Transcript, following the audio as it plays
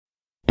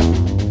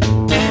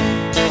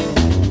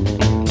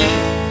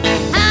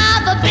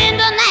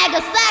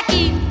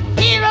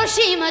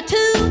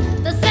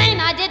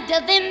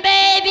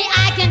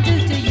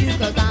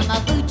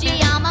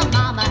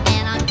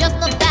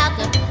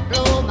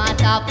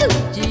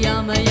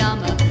Fujiyama,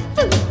 Yama,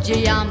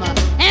 Fujiyama.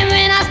 And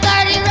when I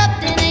start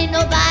erupting, ain't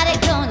nobody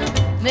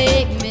gonna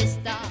make me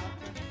stop.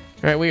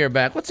 All right, we are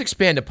back. Let's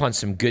expand upon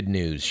some good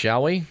news,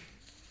 shall we?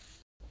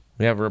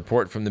 We have a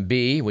report from the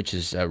Bee, which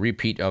is a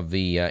repeat of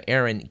the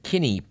Aaron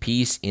Kinney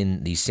piece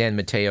in the San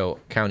Mateo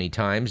County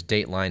Times,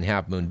 Dateline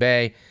Half Moon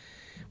Bay,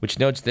 which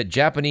notes that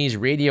Japanese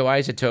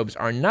radioisotopes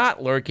are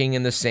not lurking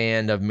in the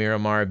sand of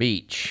Miramar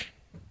Beach.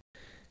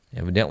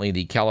 Evidently,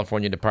 the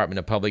California Department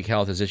of Public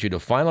Health has issued a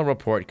final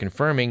report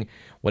confirming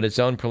what its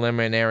own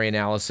preliminary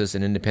analysis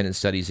and independent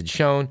studies had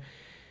shown,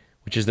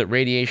 which is that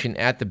radiation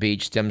at the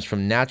beach stems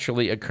from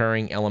naturally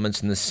occurring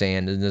elements in the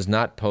sand and does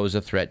not pose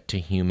a threat to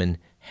human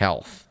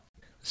health.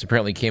 This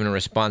apparently came in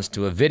response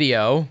to a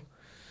video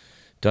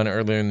done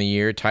earlier in the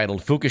year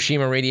titled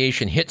 "Fukushima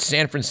Radiation Hits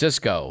San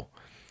Francisco."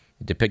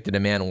 It depicted a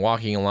man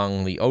walking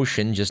along the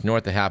ocean just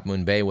north of Half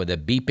Moon Bay with a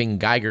beeping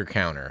Geiger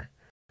counter.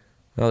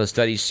 Well, the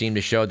studies seem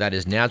to show that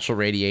is natural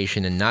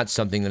radiation and not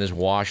something that is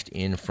washed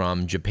in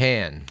from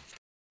Japan.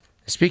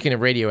 Speaking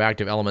of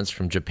radioactive elements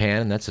from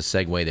Japan, and that's a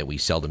segue that we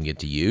seldom get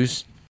to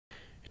use,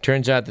 it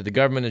turns out that the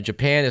government of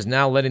Japan is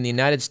now letting the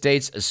United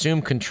States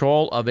assume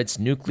control of its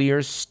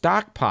nuclear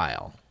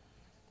stockpile.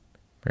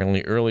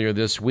 Apparently earlier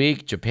this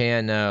week,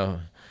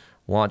 Japan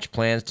launched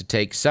plans to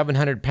take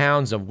 700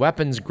 pounds of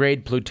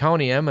weapons-grade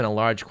plutonium and a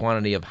large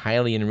quantity of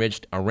highly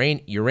enriched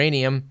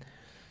uranium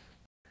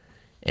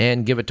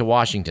and give it to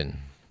Washington.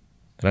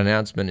 That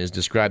announcement is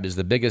described as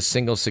the biggest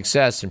single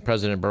success in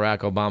President Barack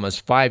Obama's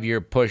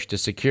 5-year push to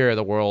secure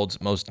the world's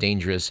most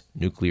dangerous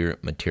nuclear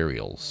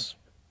materials.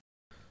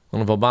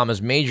 One of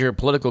Obama's major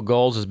political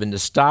goals has been to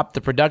stop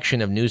the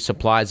production of new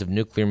supplies of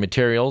nuclear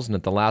materials, and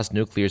at the last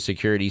Nuclear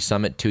Security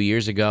Summit 2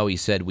 years ago, he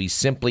said, "We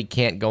simply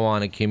can't go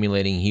on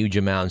accumulating huge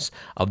amounts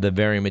of the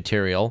very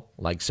material,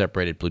 like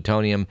separated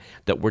plutonium,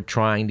 that we're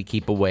trying to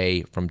keep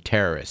away from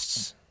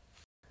terrorists."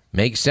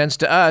 Makes sense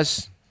to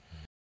us.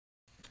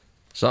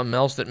 Something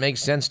else that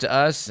makes sense to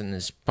us, and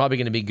is probably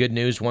going to be good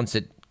news once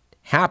it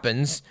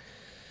happens,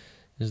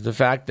 is the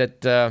fact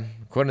that,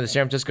 according to the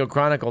San Francisco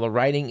Chronicle, the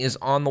writing is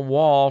on the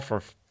wall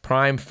for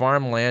prime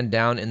farmland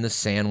down in the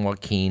San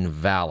Joaquin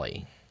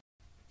Valley.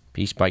 A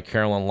piece by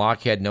Carolyn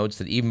Lockhead notes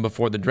that even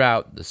before the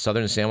drought, the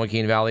southern San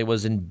Joaquin Valley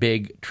was in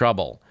big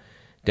trouble.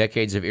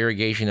 Decades of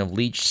irrigation of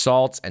leached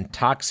salts and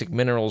toxic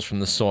minerals from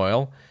the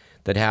soil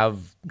that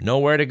have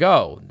nowhere to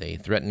go. They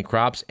threaten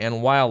crops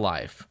and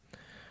wildlife.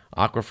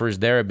 Aquifers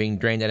there are being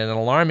drained at an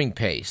alarming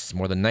pace.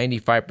 More than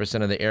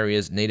 95% of the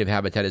area's native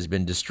habitat has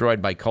been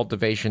destroyed by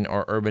cultivation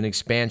or urban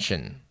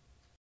expansion.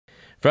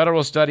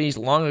 Federal studies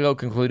long ago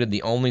concluded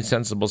the only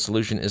sensible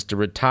solution is to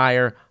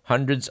retire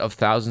hundreds of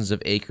thousands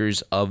of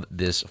acres of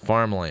this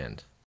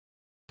farmland.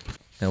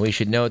 Now, we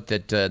should note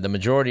that the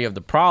majority of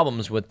the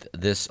problems with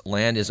this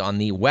land is on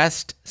the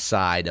west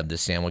side of the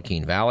San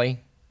Joaquin Valley.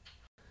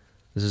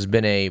 This has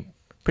been a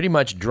pretty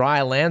much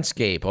dry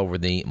landscape over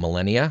the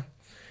millennia,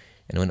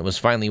 and when it was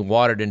finally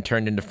watered and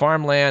turned into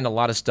farmland, a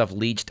lot of stuff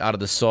leached out of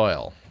the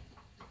soil.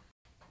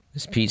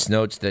 This piece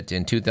notes that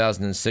in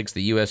 2006,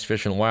 the U.S.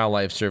 Fish and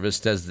Wildlife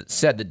Service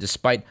said that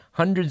despite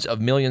hundreds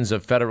of millions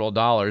of federal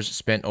dollars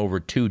spent over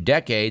 2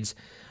 decades,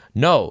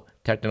 no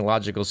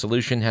technological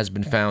solution has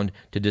been found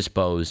to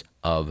dispose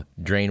of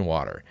drain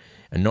water.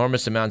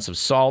 Enormous amounts of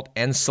salt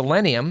and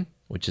selenium,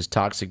 which is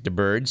toxic to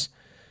birds,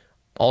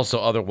 also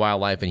other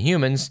wildlife and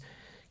humans,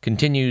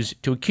 continues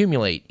to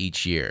accumulate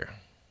each year.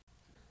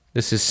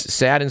 This is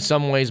sad in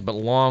some ways, but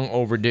long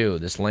overdue.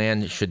 This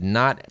land should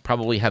not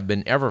probably have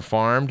been ever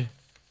farmed,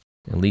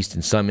 at least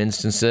in some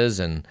instances,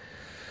 and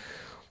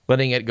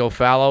letting it go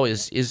fallow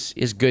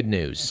is good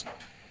news.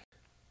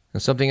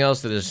 And something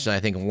else that is,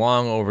 I think,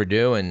 long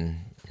overdue and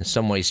in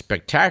some ways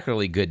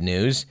spectacularly good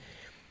news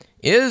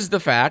is the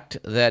fact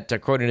that,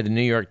 according to the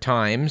New York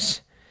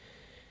Times,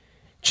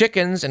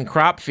 chickens and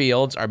crop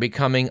fields are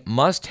becoming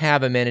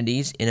must-have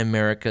amenities in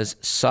America's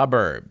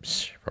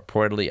suburbs.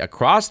 Reportedly,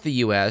 across the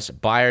U.S.,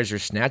 buyers are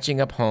snatching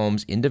up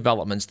homes in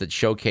developments that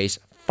showcase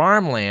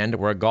farmland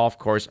where a golf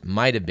course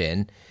might have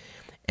been,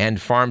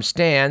 and farm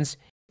stands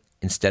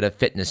instead of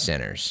fitness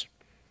centers.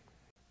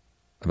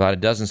 About a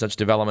dozen such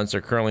developments are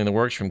currently in the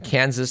works from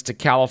Kansas to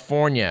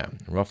California.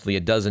 Roughly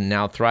a dozen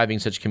now thriving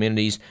such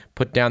communities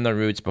put down their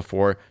roots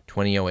before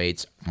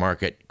 2008's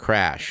market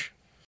crash.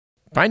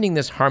 Finding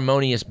this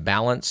harmonious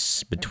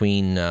balance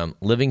between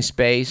living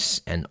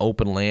space and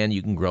open land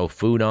you can grow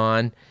food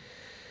on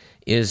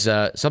is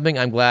something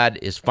I'm glad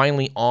is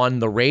finally on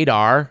the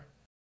radar.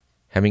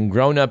 Having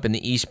grown up in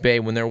the East Bay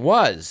when there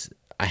was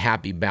a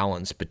happy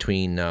balance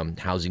between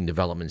housing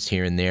developments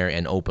here and there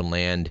and open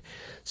land,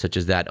 such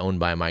as that owned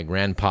by my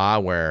grandpa,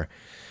 where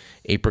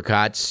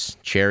apricots,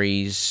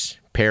 cherries,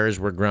 pears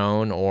were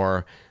grown,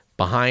 or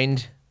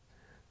behind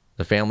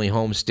the family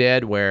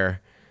homestead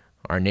where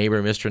our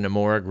neighbor, Mr.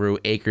 Namora, grew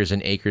acres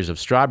and acres of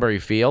strawberry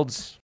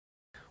fields,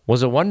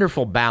 was a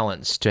wonderful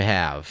balance to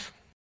have.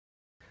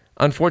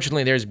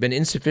 Unfortunately, there's been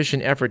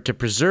insufficient effort to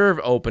preserve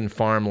open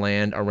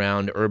farmland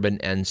around urban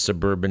and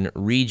suburban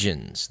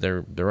regions.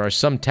 There are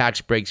some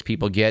tax breaks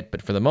people get,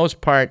 but for the most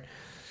part,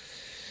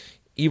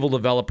 evil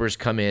developers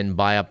come in,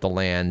 buy up the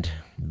land,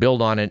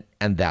 build on it,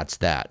 and that's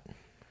that.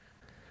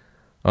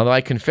 Although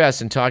I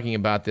confess in talking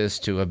about this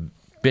to have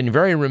been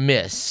very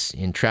remiss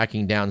in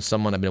tracking down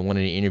someone I've been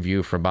wanting to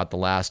interview for about the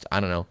last,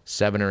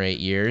 7 or 8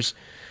 years.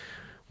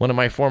 One of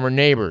my former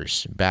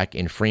neighbors back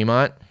in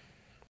Fremont,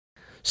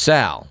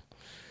 Sal.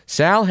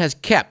 Sal has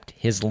kept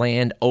his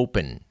land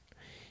open.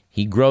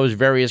 He grows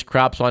various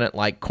crops on it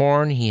like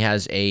corn. He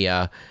has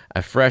a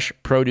fresh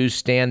produce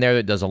stand there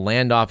that does a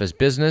land office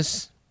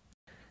business.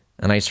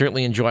 And I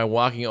certainly enjoy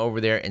walking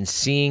over there and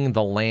seeing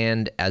the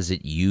land as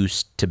it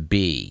used to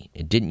be.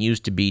 It didn't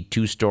used to be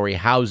 2-story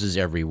houses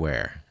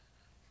everywhere.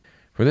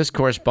 For this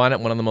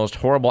correspondent, one of the most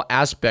horrible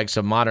aspects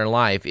of modern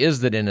life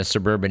is that in a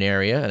suburban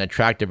area, an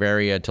attractive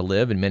area to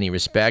live in many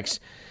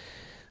respects,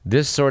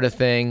 this sort of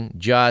thing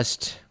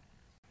just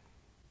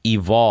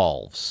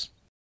evolves.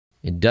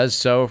 It does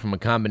so from a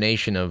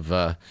combination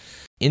of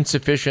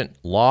insufficient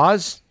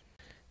laws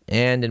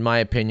and, in my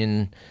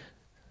opinion,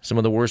 some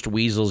of the worst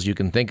weasels you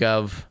can think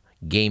of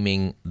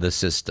gaming the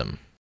system.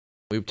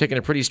 We've taken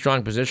a pretty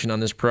strong position on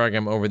this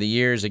program over the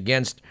years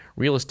against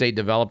real estate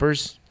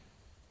developers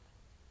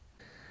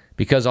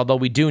because although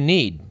we do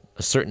need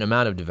a certain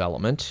amount of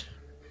development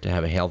to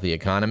have a healthy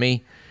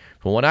economy,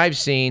 from what I've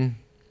seen,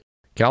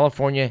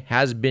 California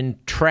has been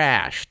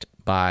trashed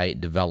by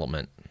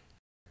development.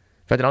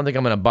 In fact, I don't think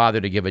I'm going to bother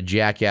to give a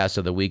Jackass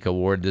of the Week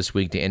award this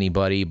week to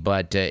anybody,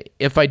 but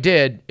if I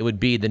did, it would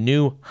be the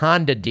new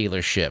Honda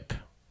dealership,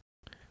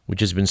 which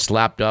has been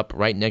slapped up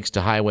right next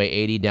to Highway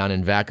 80 down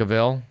in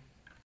Vacaville.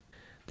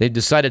 They've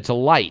decided to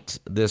light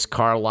this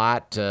car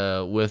lot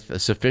with a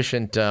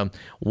sufficient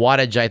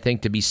wattage, I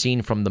think, to be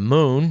seen from the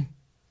moon.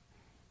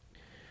 I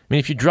mean,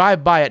 if you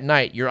drive by at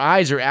night, your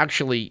eyes are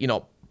actually,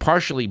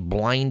 partially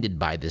blinded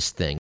by this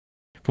thing.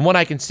 From what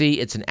I can see,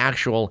 it's an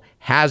actual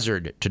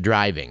hazard to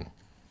driving.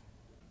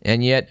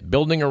 And yet,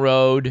 building a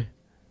road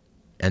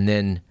and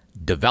then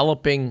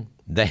developing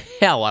the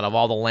hell out of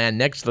all the land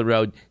next to the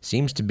road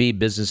seems to be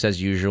business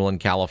as usual in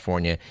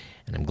California,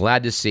 and I'm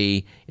glad to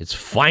see it's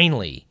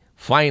finally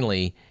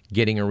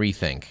getting a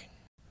rethink.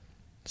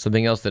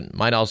 Something else that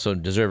might also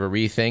deserve a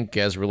rethink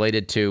as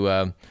related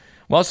to,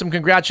 some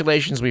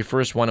congratulations we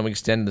first want to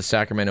extend to the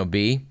Sacramento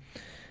Bee.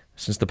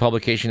 Since the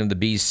publication of the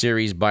Bee's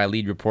series by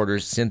lead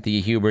reporters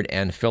Cynthia Hubert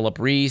and Philip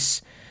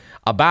Reese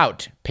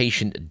about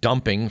patient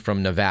dumping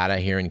from Nevada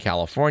here in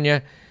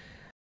California,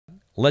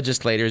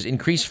 legislators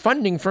increase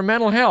funding for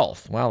mental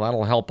health. Well,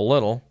 that'll help a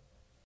little.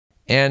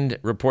 And,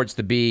 reports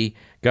the Bee,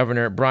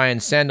 Governor Brian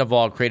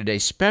Sandoval created a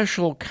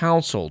special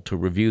council to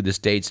review the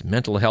state's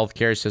mental health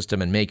care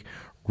system and make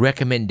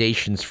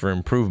recommendations for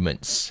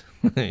improvements.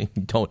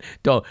 Don't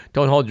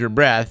hold your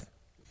breath.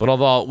 But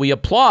although we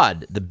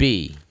applaud the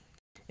Bee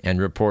and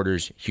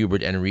reporters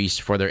Hubert and Reese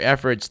for their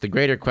efforts, the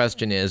greater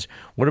question is,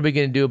 what are we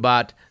going to do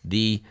about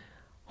the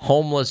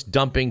homeless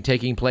dumping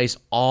taking place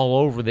all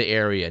over the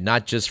area,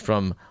 not just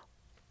from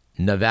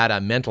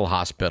Nevada mental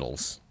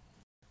hospitals?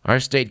 Our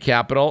state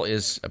capital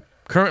is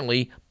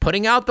currently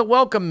putting out the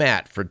welcome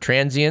mat for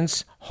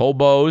transients,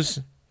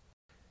 hobos,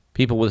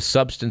 people with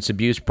substance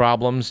abuse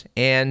problems,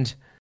 and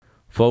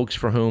folks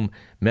for whom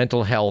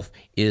mental health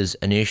is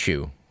an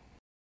issue.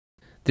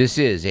 This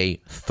is a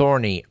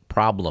thorny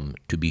problem,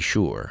 to be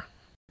sure.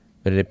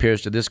 But it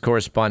appears to this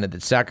correspondent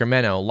that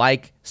Sacramento,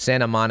 like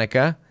Santa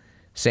Monica,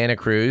 Santa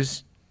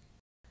Cruz,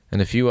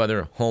 and a few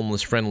other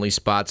homeless-friendly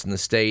spots in the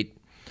state,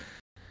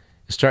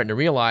 is starting to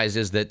realize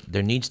is that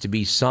there needs to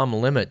be some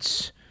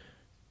limits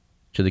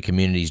to the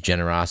community's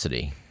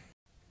generosity.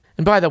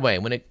 And by the way,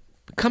 when it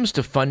comes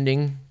to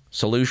funding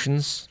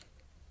solutions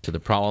to the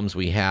problems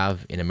we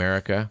have in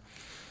America,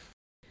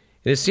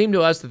 it has seemed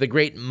to us that the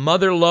great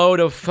mother lode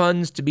of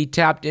funds to be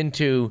tapped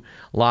into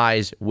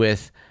lies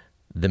with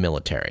the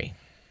military.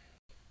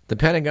 The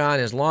Pentagon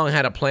has long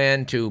had a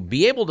plan to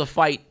be able to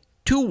fight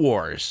 2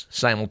 wars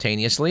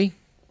simultaneously,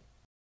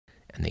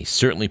 and they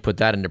certainly put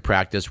that into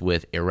practice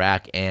with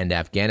Iraq and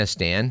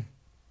Afghanistan,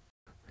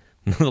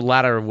 the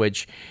latter of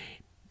which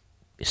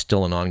is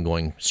still an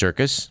ongoing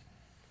circus.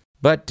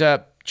 But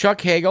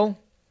Chuck Hagel,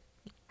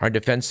 our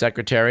defense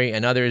secretary,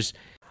 and others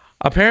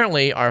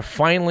apparently are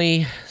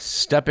finally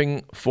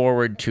stepping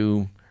forward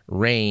to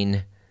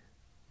rein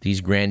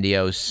these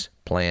grandiose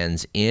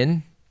plans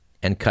in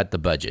and cut the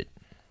budget.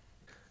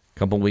 A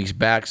couple weeks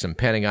back, some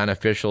Pentagon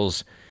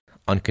officials,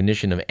 on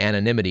condition of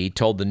anonymity,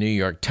 told the New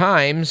York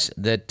Times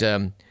that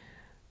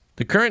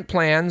the current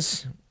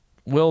plans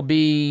will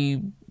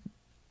be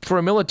for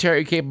a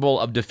military capable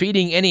of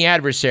defeating any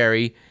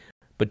adversary,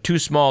 but too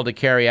small to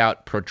carry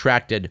out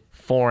protracted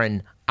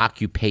foreign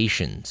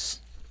occupations.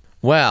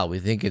 Well, we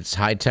think it's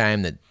high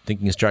time that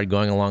thinking started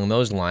going along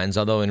those lines,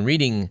 although in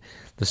reading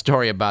the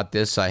story about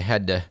this, I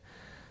had to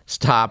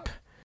stop.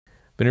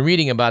 But in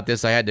reading about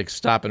this, I had to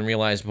stop and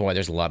realize, boy,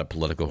 there's a lot of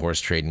political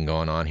horse trading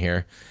going on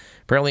here.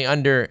 Apparently,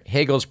 under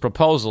Hagel's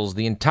proposals,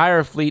 the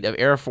entire fleet of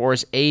Air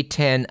Force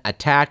A-10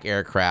 attack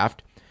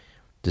aircraft,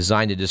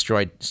 designed to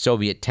destroy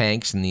Soviet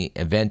tanks in the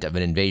event of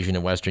an invasion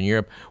of Western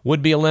Europe,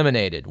 would be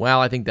eliminated. Well,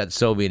 I think that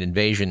Soviet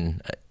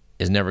invasion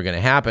is never going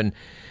to happen.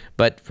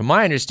 But from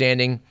my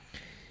understanding,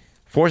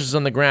 forces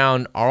on the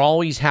ground are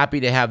always happy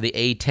to have the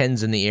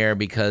A-10s in the air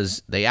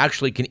because they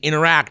actually can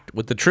interact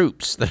with the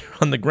troops that are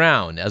on the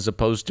ground, as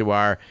opposed to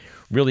our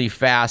really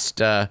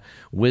fast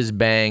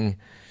whiz-bang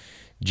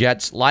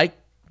jets like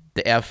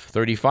the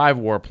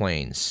F-35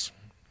 warplanes,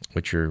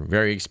 which are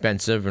very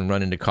expensive and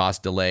run into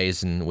cost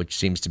delays, and which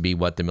seems to be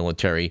what the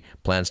military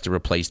plans to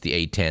replace the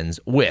A-10s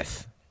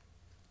with.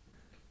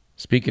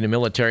 Speaking of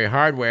military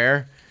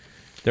hardware,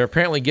 they're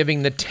apparently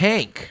giving the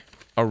tank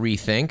a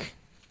rethink.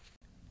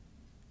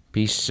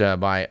 Piece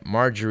by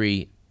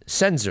Marjorie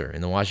Senzer in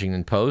the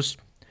Washington Post,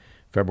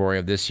 February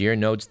of this year,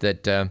 notes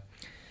that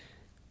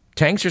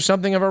tanks are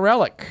something of a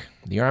relic.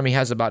 The Army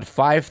has about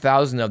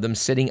 5,000 of them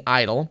sitting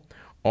idle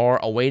or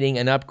awaiting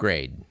an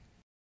upgrade.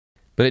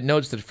 But it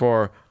notes that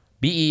for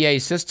BEA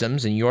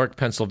Systems in York,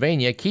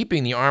 Pennsylvania,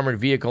 keeping the armored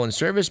vehicle in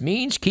service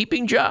means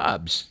keeping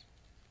jobs.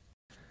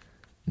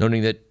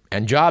 Noting that,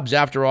 and jobs,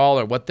 after all,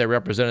 are what their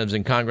representatives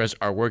in Congress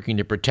are working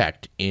to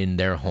protect in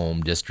their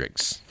home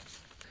districts.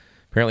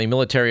 Apparently,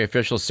 military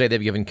officials say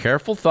they've given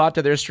careful thought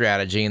to their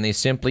strategy and they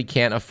simply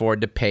can't afford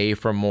to pay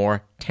for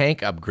more tank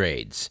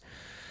upgrades.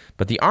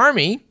 But the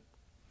Army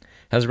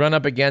has run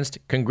up against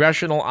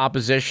congressional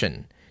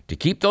opposition. To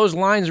keep those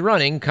lines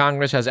running,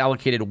 Congress has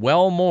allocated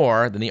well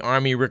more than the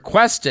Army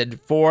requested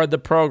for the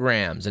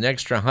programs, an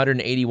extra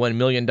 $181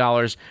 million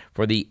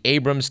for the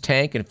Abrams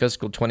tank in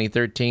fiscal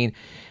 2013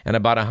 and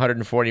about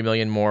 $140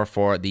 million more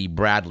for the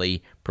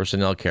Bradley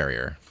personnel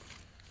carrier.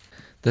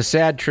 The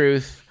sad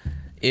truth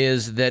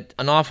is that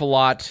an awful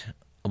lot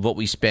of what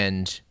we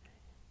spend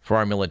for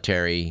our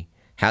military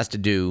has to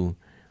do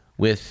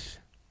with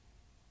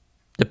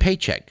the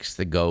paychecks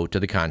that go to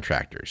the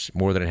contractors,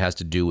 more than it has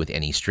to do with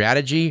any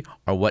strategy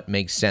or what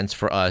makes sense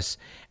for us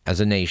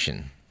as a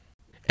nation.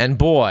 And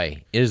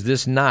boy, is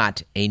this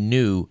not a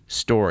new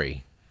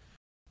story.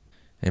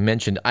 I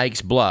mentioned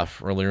Ike's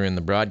Bluff earlier in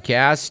the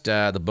broadcast,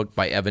 the book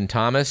by Evan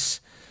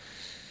Thomas,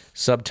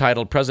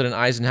 subtitled President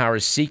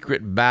Eisenhower's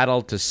Secret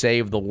Battle to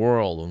Save the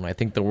World. And I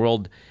think the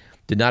world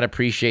did not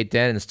appreciate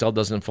then and still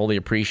doesn't fully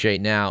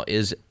appreciate now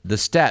is the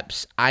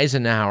steps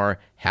Eisenhower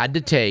had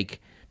to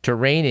take to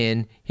rein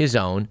in his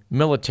own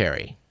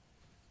military.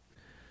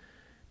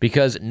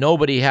 Because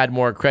nobody had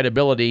more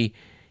credibility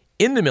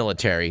in the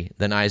military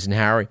than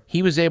Eisenhower,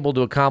 he was able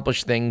to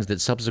accomplish things that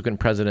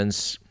subsequent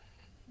presidents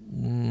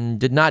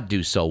did not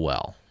do so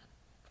well.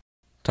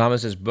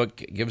 Thomas's book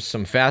gives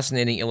some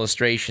fascinating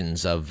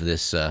illustrations of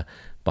this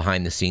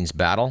behind-the-scenes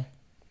battle.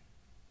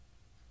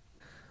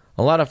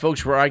 A lot of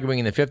folks were arguing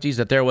in the 50s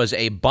that there was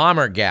a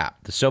bomber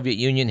gap. The Soviet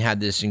Union had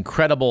this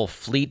incredible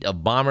fleet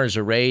of bombers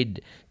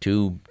arrayed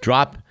to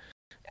drop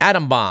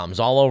atom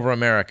bombs all over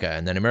America,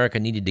 and then America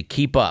needed to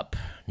keep up,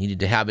 needed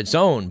to have its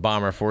own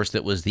bomber force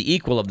that was the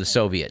equal of the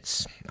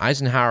Soviets.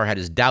 Eisenhower had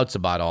his doubts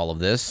about all of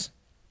this,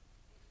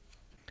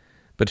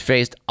 but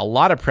faced a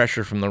lot of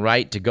pressure from the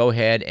right to go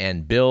ahead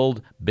and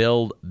build.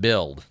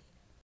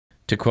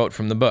 To quote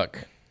from the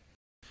book,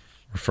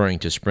 referring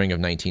to spring of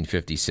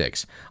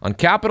 1956. On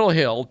Capitol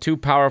Hill, two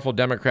powerful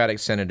Democratic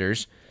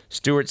senators,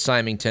 Stuart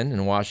Symington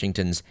and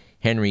Washington's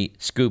Henry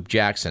Scoop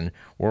Jackson,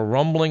 were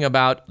rumbling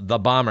about the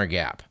bomber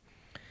gap.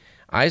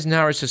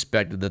 Eisenhower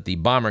suspected that the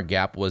bomber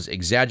gap was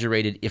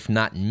exaggerated, if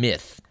not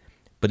myth,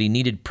 but he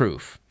needed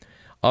proof.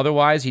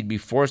 Otherwise, he'd be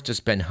forced to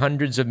spend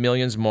hundreds of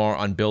millions more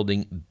on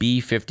building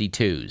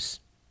B-52s.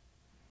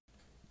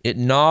 It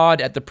gnawed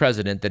at the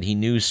president that he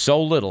knew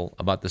so little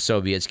about the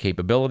Soviets'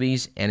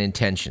 capabilities and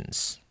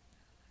intentions.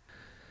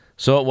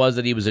 So it was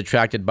that he was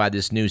attracted by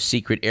this new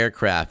secret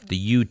aircraft, the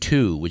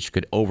U-2, which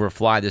could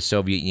overfly the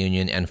Soviet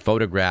Union and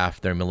photograph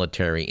their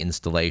military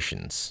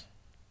installations.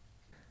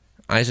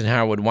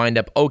 Eisenhower would wind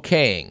up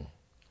okaying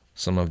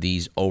some of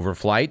these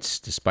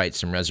overflights, despite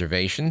some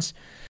reservations.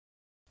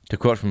 To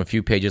quote from a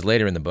few pages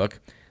later in the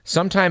book,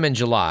 sometime in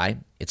July,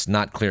 it's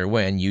not clear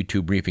when,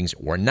 U-2 briefings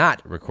were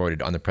not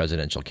recorded on the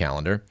presidential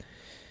calendar,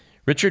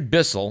 Richard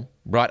Bissell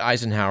brought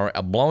Eisenhower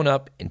a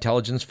blown-up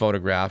intelligence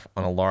photograph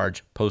on a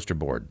large poster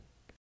board.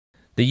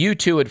 The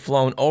U-2 had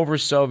flown over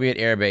Soviet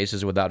air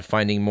bases without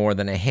finding more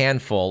than a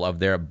handful of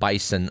their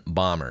Bison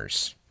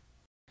bombers.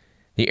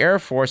 The Air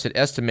Force had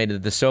estimated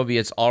that the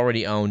Soviets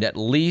already owned at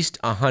least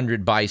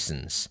 100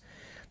 Bisons.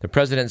 The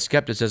president's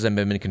skepticism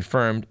had been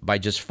confirmed by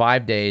just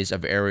 5 days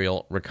of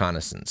aerial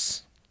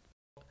reconnaissance.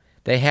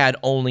 They had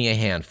only a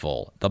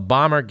handful. The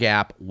bomber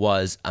gap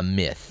was a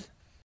myth.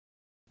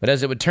 But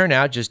as it would turn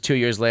out, just 2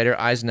 years later,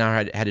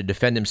 Eisenhower had to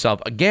defend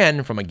himself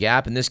again from a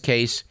gap, in this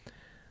case,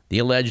 the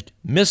alleged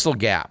missile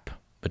gap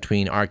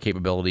between our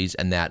capabilities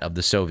and that of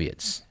the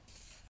Soviets.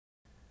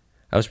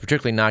 I was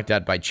particularly knocked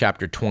out by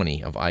Chapter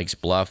 20 of Ike's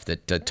Bluff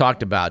that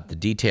talked about the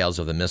details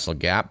of the missile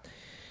gap.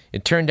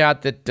 It turned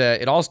out that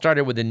it all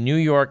started with a New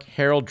York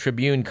Herald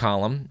Tribune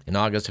column in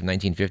August of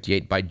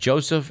 1958 by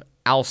Joseph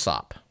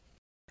Alsop.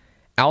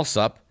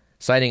 Alsop,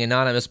 citing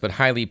anonymous but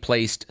highly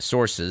placed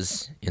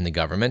sources in the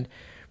government,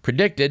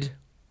 predicted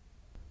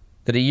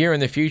that a year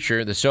in the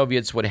future the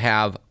Soviets would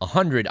have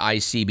 100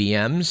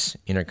 ICBMs,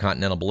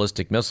 intercontinental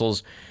ballistic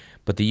missiles,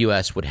 but the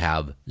U.S. would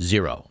have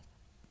 0.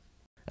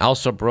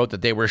 Alsop wrote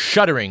that they were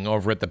shuddering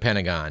over at the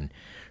Pentagon.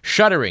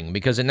 Shuddering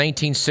because in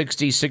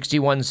 1960,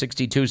 61,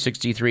 62,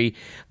 63,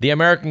 the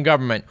American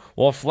government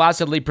will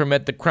flaccidly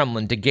permit the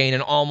Kremlin to gain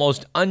an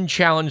almost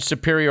unchallenged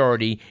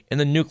superiority in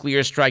the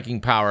nuclear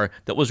striking power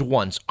that was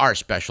once our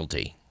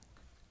specialty.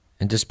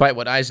 And despite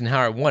what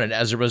Eisenhower wanted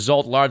as a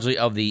result largely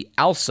of the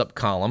Alsop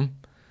column,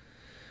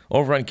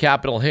 over on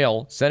Capitol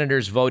Hill,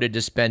 senators voted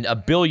to spend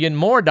 $1 billion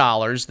more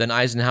than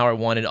Eisenhower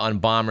wanted on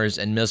bombers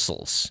and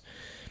missiles.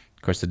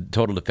 Of course, the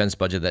total defense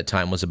budget at that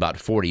time was about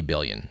 $40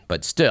 billion,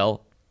 but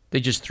still, they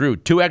just threw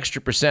 2%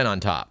 extra on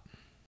top.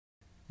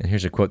 And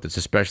here's a quote that's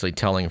especially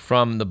telling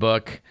from the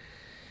book.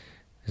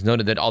 It's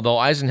noted that although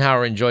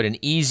Eisenhower enjoyed an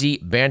easy,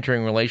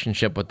 bantering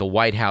relationship with the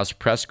White House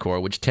press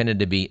corps, which tended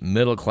to be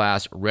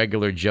middle-class,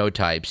 regular Joe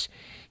types,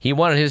 he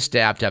wanted his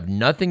staff to have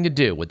nothing to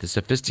do with the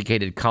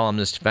sophisticated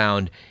columnists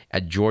found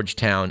at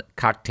Georgetown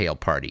cocktail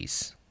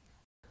parties.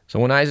 So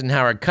when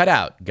Eisenhower cut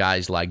out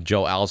guys like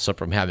Joe Alsop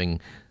from having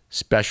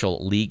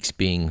special leaks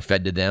being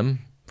fed to them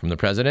from the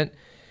president,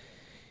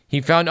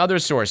 he found other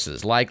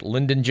sources like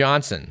Lyndon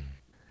Johnson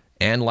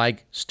and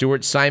like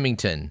Stuart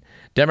Symington,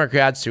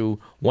 Democrats who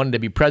wanted to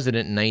be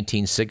president in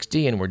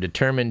 1960 and were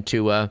determined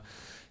to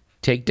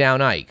take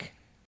down Ike.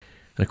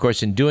 And of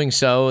course, in doing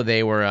so,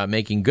 they were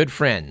making good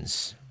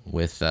friends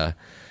with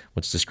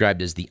what's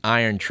described as the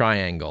Iron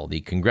Triangle, the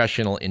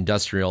congressional,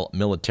 industrial,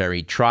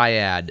 military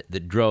triad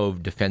that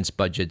drove defense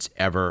budgets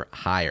ever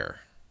higher.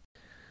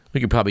 We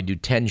could probably do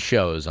 10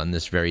 shows on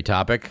this very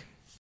topic.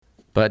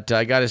 But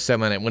I got to say,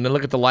 when I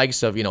look at the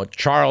likes of,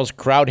 Charles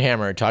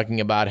Krauthammer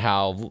talking about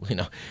how,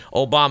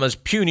 Obama's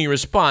puny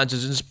response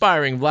is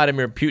inspiring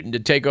Vladimir Putin to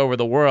take over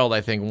the world,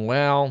 I think,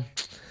 well,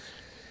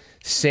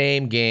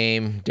 same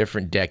game,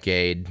 different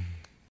decade.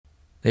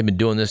 They've been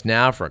doing this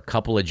now for a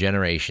couple of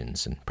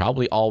generations and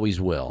probably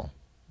always will.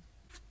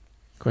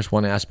 Of course,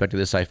 one aspect of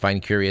this I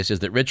find curious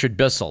is that Richard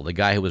Bissell, the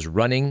guy who was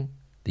running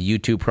the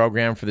U2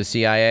 program for the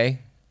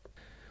CIA,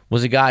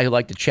 was a guy who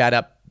liked to chat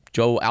up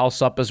Joe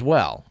Alsop as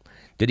well.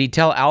 Did he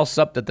tell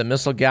Alsop that the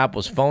missile gap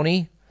was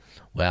phony?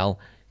 Well,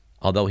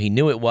 although he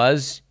knew it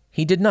was,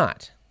 he did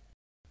not.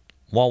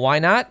 Well, why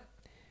not?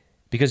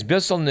 Because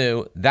Bissell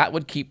knew that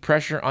would keep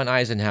pressure on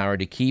Eisenhower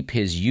to keep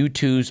his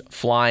U-2s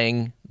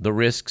flying, the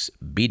risks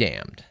be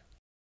damned.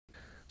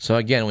 So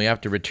again, we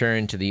have to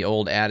return to the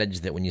old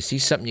adage that when you see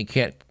something you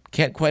can't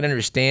quite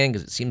understand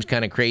because it seems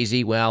kind of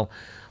crazy, well,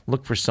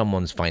 look for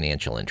someone's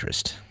financial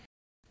interest.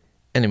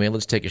 Anyway,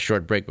 let's take a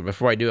short break. But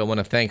before I do, I want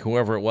to thank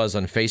whoever it was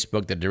on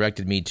Facebook that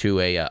directed me to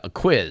a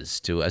quiz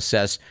to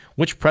assess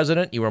which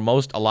president you were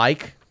most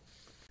alike.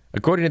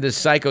 According to this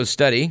Psycho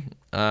study,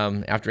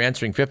 after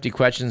answering 50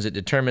 questions, it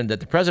determined that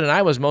the president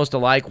I was most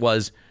alike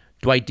was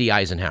Dwight D.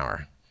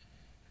 Eisenhower.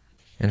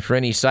 And for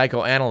any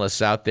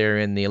psychoanalysts out there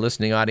in the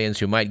listening audience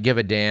who might give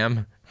a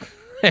damn,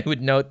 I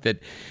would note that,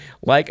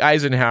 like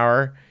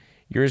Eisenhower,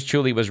 yours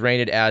truly was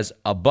rated as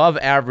above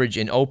average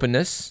in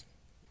openness,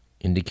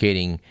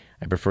 indicating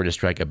I prefer to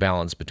strike a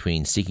balance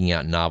between seeking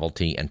out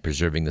novelty and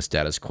preserving the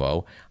status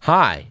quo.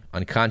 High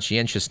on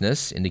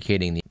conscientiousness,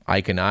 indicating that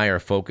Ike and I are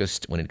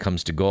focused when it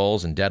comes to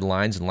goals and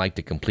deadlines and like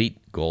to complete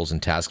goals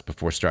and tasks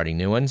before starting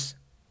new ones.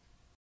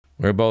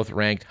 We're both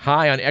ranked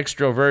high on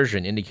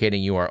extroversion,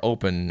 indicating you are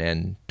open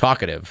and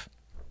talkative.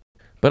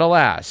 But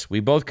alas,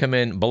 we both come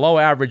in below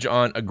average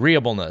on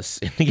agreeableness,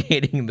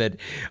 indicating that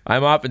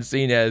I'm often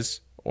seen as,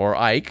 or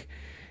Ike,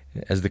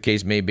 as the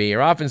case may be,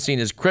 are often seen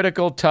as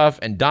critical, tough,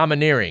 and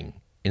domineering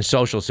in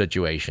social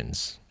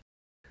situations.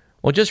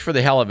 Well, just for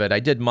the hell of it, I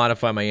did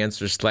modify my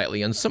answers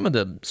slightly on some of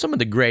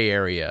the gray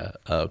area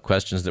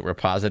questions that were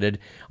posited.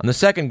 On the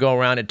second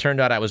go-around, it turned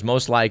out I was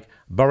most like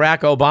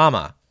Barack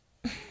Obama.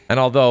 And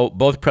although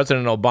both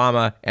President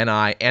Obama and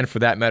I, and for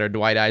that matter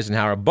Dwight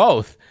Eisenhower,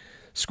 both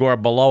score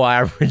below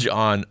average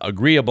on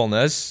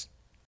agreeableness,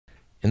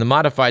 in the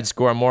modified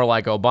score, more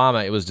like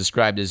Obama, it was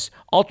described as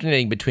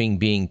alternating between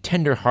being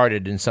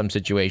tender-hearted in some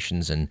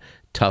situations and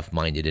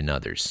tough-minded in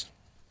others.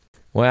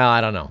 Well,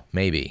 I don't know.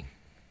 Maybe.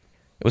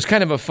 It was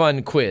kind of a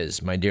fun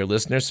quiz, my dear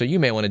listener, so you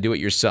may want to do it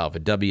yourself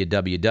at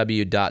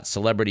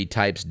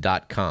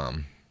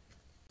www.celebritytypes.com.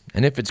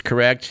 And if it's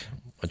correct,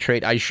 a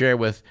trait I share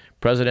with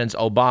Presidents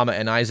Obama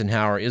and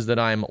Eisenhower is that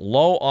I'm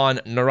low on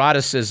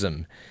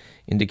neuroticism,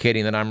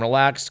 indicating that I'm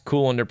relaxed,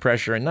 cool under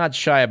pressure, and not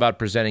shy about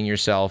presenting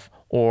yourself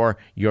or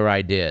your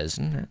ideas.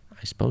 And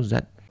I suppose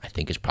that, I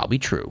think, is probably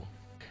true.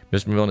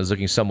 Mr. Millen is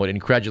looking somewhat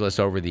incredulous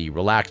over the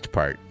relaxed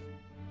part.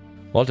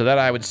 Well, to that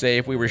I would say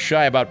if we were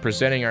shy about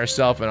presenting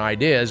ourselves and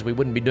ideas, we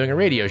wouldn't be doing a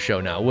radio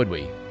show now, would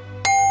we?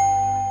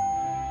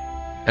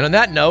 And on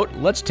that note,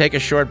 let's take a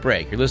short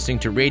break. You're listening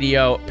to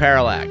Radio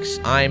Parallax.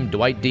 I'm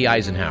Dwight D.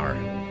 Eisenhower.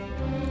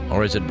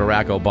 Or is it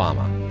Barack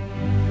Obama?